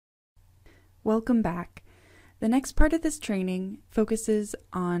Welcome back. The next part of this training focuses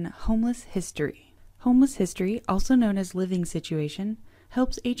on homeless history. Homeless history, also known as living situation,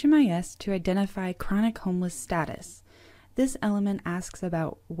 helps HMIS to identify chronic homeless status. This element asks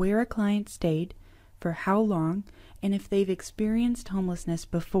about where a client stayed, for how long, and if they've experienced homelessness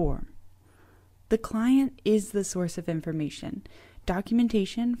before. The client is the source of information.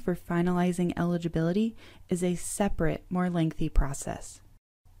 Documentation for finalizing eligibility is a separate, more lengthy process.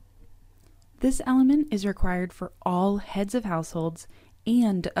 This element is required for all heads of households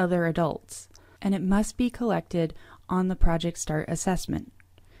and other adults, and it must be collected on the project start assessment.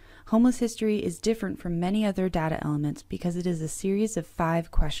 Homeless history is different from many other data elements because it is a series of 5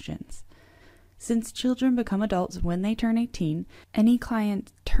 questions. Since children become adults when they turn 18, any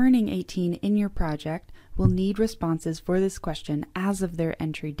client turning 18 in your project will need responses for this question as of their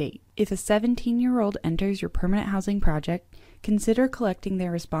entry date. If a 17-year-old enters your permanent housing project, consider collecting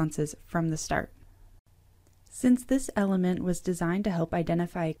their responses from the start. Since this element was designed to help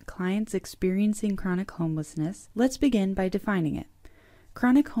identify clients experiencing chronic homelessness, let's begin by defining it.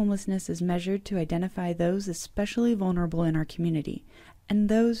 Chronic homelessness is measured to identify those especially vulnerable in our community and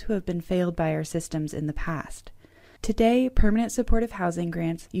those who have been failed by our systems in the past. Today, permanent supportive housing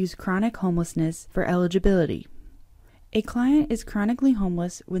grants use chronic homelessness for eligibility. A client is chronically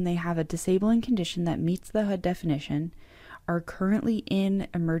homeless when they have a disabling condition that meets the HUD definition, are currently in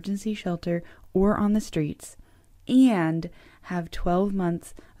emergency shelter or on the streets, and have 12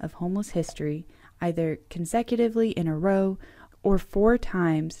 months of homeless history, either consecutively in a row or 4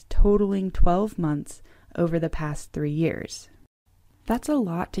 times, totaling 12 months over the past 3 years. That's a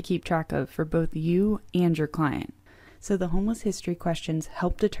lot to keep track of for both you and your client, so the homeless history questions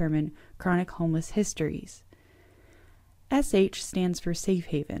help determine chronic homeless histories. SH stands for Safe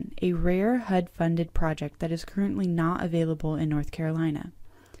Haven, a rare HUD-funded project that is currently not available in North Carolina.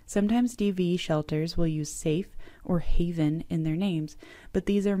 Sometimes DV shelters will use Safe or Haven in their names, but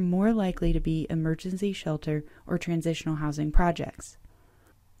these are more likely to be emergency shelter or transitional housing projects.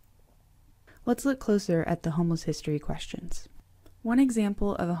 Let's look closer at the homeless history questions. One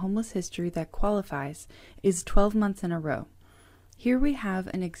example of a homeless history that qualifies is 12 months in a row. Here we have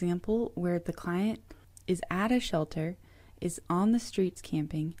an example where the client is at a shelter, is on the streets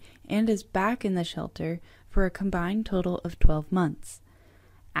camping, and is back in the shelter for a combined total of 12 months.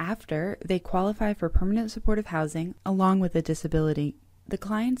 After they qualify for permanent supportive housing along with a disability, the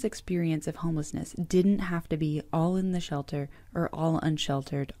client's experience of homelessness didn't have to be all in the shelter or all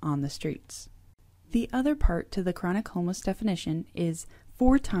unsheltered on the streets. The other part to the chronic homeless definition is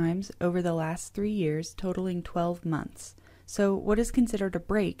 4 times over the last 3 years, totaling 12 months. So what is considered a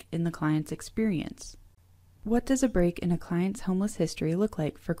break in the client's experience? What does a break in a client's homeless history look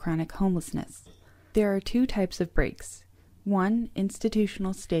like for chronic homelessness? There are 2 types of breaks. 1,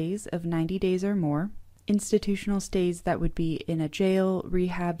 institutional stays of 90 days or more. Institutional stays that would be in a jail,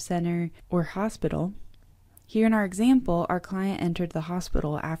 rehab center, or hospital. Here in our example, our client entered the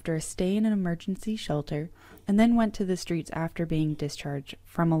hospital after a stay in an emergency shelter and then went to the streets after being discharged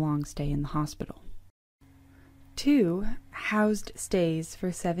from a long stay in the hospital. 2, housed stays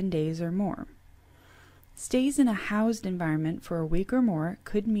for 7 days or more. Stays in a housed environment for a week or more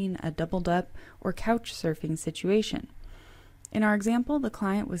could mean a doubled up or couch surfing situation. In our example, the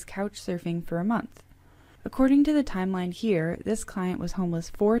client was couch surfing for a month. According to the timeline here, this client was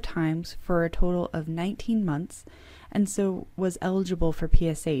homeless 4 times for a total of 19 months and so was eligible for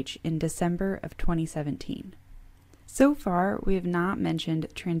PSH in December of 2017. So far, we have not mentioned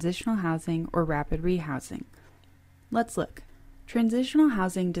transitional housing or rapid rehousing. Let's look. Transitional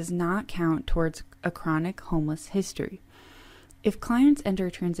housing does not count towards a chronic homeless history. If clients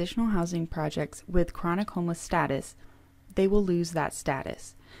enter transitional housing projects with chronic homeless status, they will lose that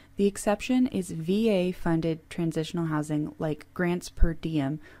status. The exception is VA-funded transitional housing like Grants Per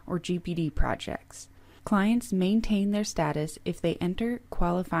Diem or GPD projects. Clients maintain their status if they enter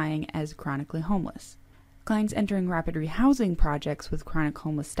qualifying as chronically homeless. Clients entering rapid rehousing projects with chronic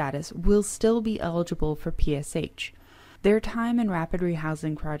homeless status will still be eligible for PSH. Their time in rapid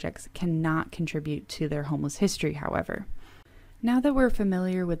rehousing projects cannot contribute to their homeless history, however. Now that we're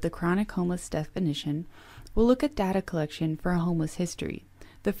familiar with the chronic homeless definition, we'll look at data collection for a homeless history.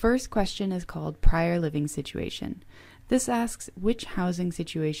 The first question is called prior living situation. This asks which housing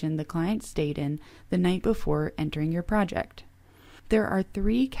situation the client stayed in the night before entering your project. There are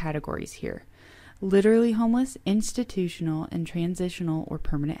 3 categories here: literally homeless, institutional, and transitional or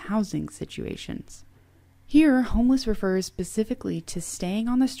permanent housing situations. Here, homeless refers specifically to staying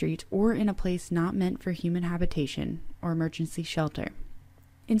on the street or in a place not meant for human habitation or emergency shelter.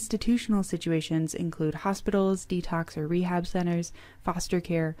 Institutional situations include hospitals, detox or rehab centers, foster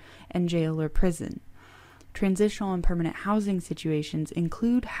care, and jail or prison. Transitional and permanent housing situations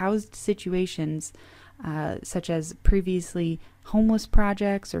include housed situations such as previously homeless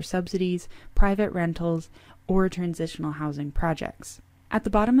projects or subsidies, private rentals, or transitional housing projects. At the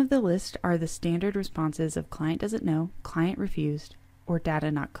bottom of the list are the standard responses of client doesn't know, client refused, or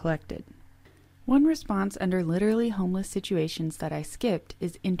data not collected. One response under literally homeless situations that I skipped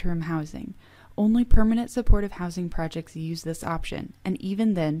is interim housing. Only permanent supportive housing projects use this option, and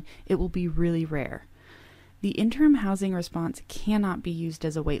even then, it will be really rare. The interim housing response cannot be used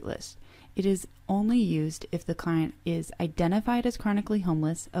as a waitlist. It is only used if the client is identified as chronically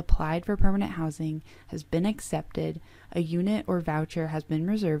homeless, applied for permanent housing, has been accepted, a unit or voucher has been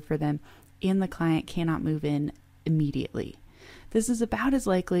reserved for them, and the client cannot move in immediately. This is about as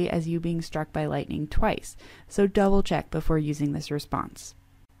likely as you being struck by lightning twice, so double check before using this response.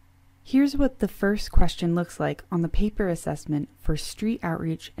 Here's what the first question looks like on the paper assessment for street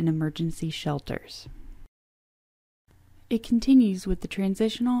outreach and emergency shelters. It continues with the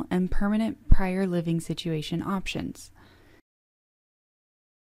transitional and permanent prior living situation options.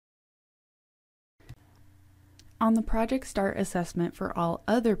 On the project start assessment for all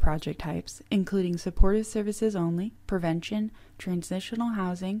other project types, including supportive services only, prevention, transitional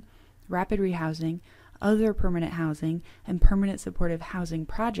housing, rapid rehousing, other permanent housing, and permanent supportive housing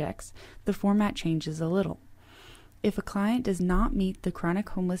projects, the format changes a little. If a client does not meet the chronic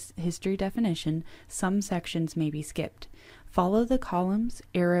homeless history definition, some sections may be skipped. Follow the columns,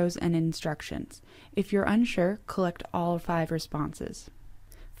 arrows, and instructions. If you're unsure, collect all 5 responses.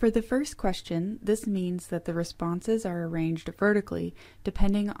 For the first question, this means that the responses are arranged vertically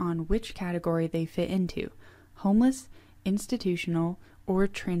depending on which category they fit into: homeless, institutional, or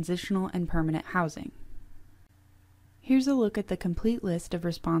transitional and permanent housing. Here's a look at the complete list of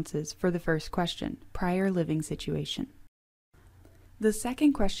responses for the first question, prior living situation. The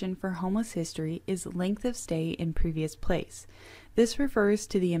second question for homeless history is length of stay in previous place. This refers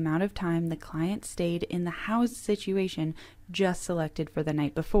to the amount of time the client stayed in the housed situation just selected for the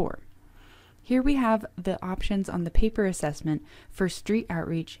night before. Here we have the options on the paper assessment for street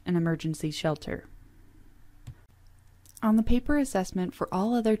outreach and emergency shelter. On the paper assessment for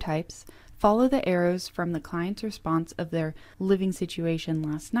all other types, follow the arrows from the client's response of their living situation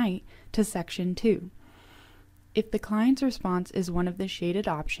last night to section 2. If the client's response is one of the shaded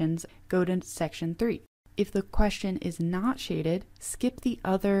options, go to section 3. If the question is not shaded, skip the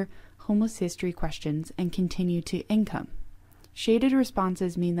other homeless history questions and continue to income. Shaded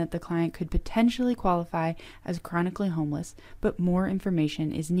responses mean that the client could potentially qualify as chronically homeless, but more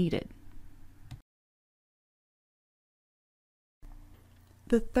information is needed.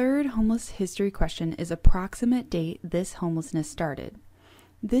 The third homeless history question is approximate date this homelessness started.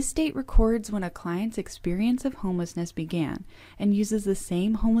 This date records when a client's experience of homelessness began and uses the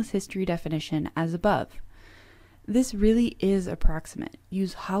same homeless history definition as above. This really is approximate.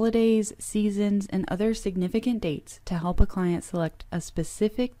 Use holidays, seasons, and other significant dates to help a client select a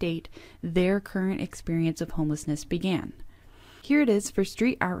specific date their current experience of homelessness began. Here it is for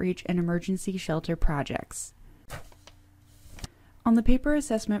street outreach and emergency shelter projects. On the paper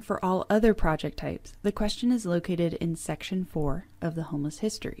assessment for all other project types, the question is located in section 4 of the homeless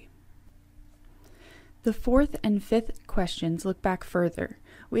history. The fourth and fifth questions look back further.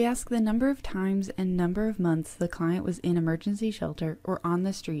 We ask the number of times and number of months the client was in emergency shelter or on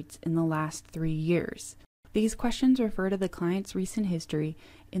the streets in the last 3 years. These questions refer to the client's recent history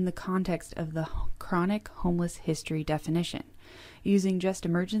in the context of the chronic homeless history definition, using just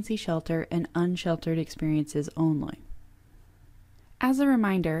emergency shelter and unsheltered experiences only. As a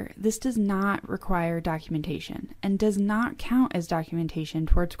reminder, this does not require documentation and does not count as documentation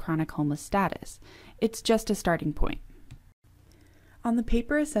towards chronic homeless status. It's just a starting point. On the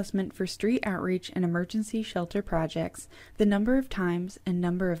paper assessment for street outreach and emergency shelter projects, the number of times and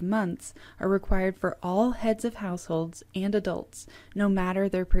number of months are required for all heads of households and adults, no matter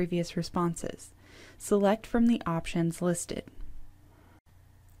their previous responses. Select from the options listed.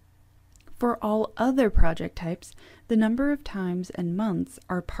 For all other project types, the number of times and months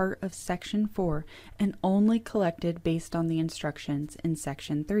are part of Section 4 and only collected based on the instructions in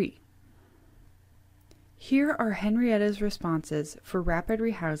Section 3. Here are Henrietta's responses for rapid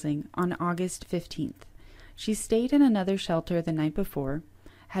rehousing on August 15th. She stayed in another shelter the night before,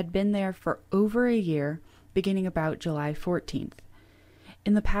 had been there for over a year, beginning about July 14th.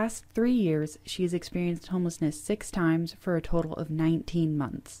 In the past 3 years, she has experienced homelessness 6 times for a total of 19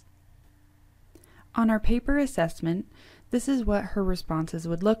 months. On our paper assessment, this is what her responses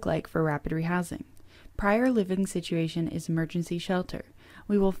would look like for rapid rehousing. Prior living situation is emergency shelter.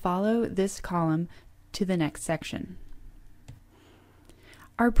 We will follow this column to the next section.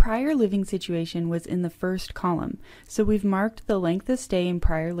 Our prior living situation was in the first column, so we've marked the length of stay in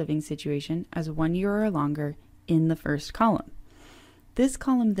prior living situation as 1 year or longer in the first column. This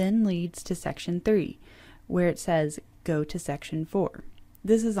column then leads to section 3, where it says go to section 4.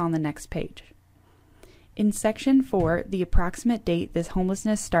 This is on the next page. In section 4, the approximate date this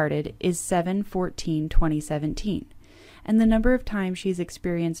homelessness started is 7/14/2017, and the number of times she's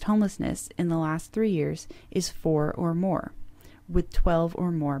experienced homelessness in the last 3 years is 4 or more, with 12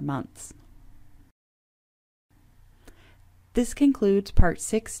 or more months. This concludes Part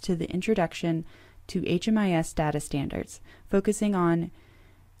 6 to the Introduction to HMIS Data Standards, focusing on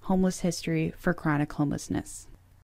homeless history for chronic homelessness.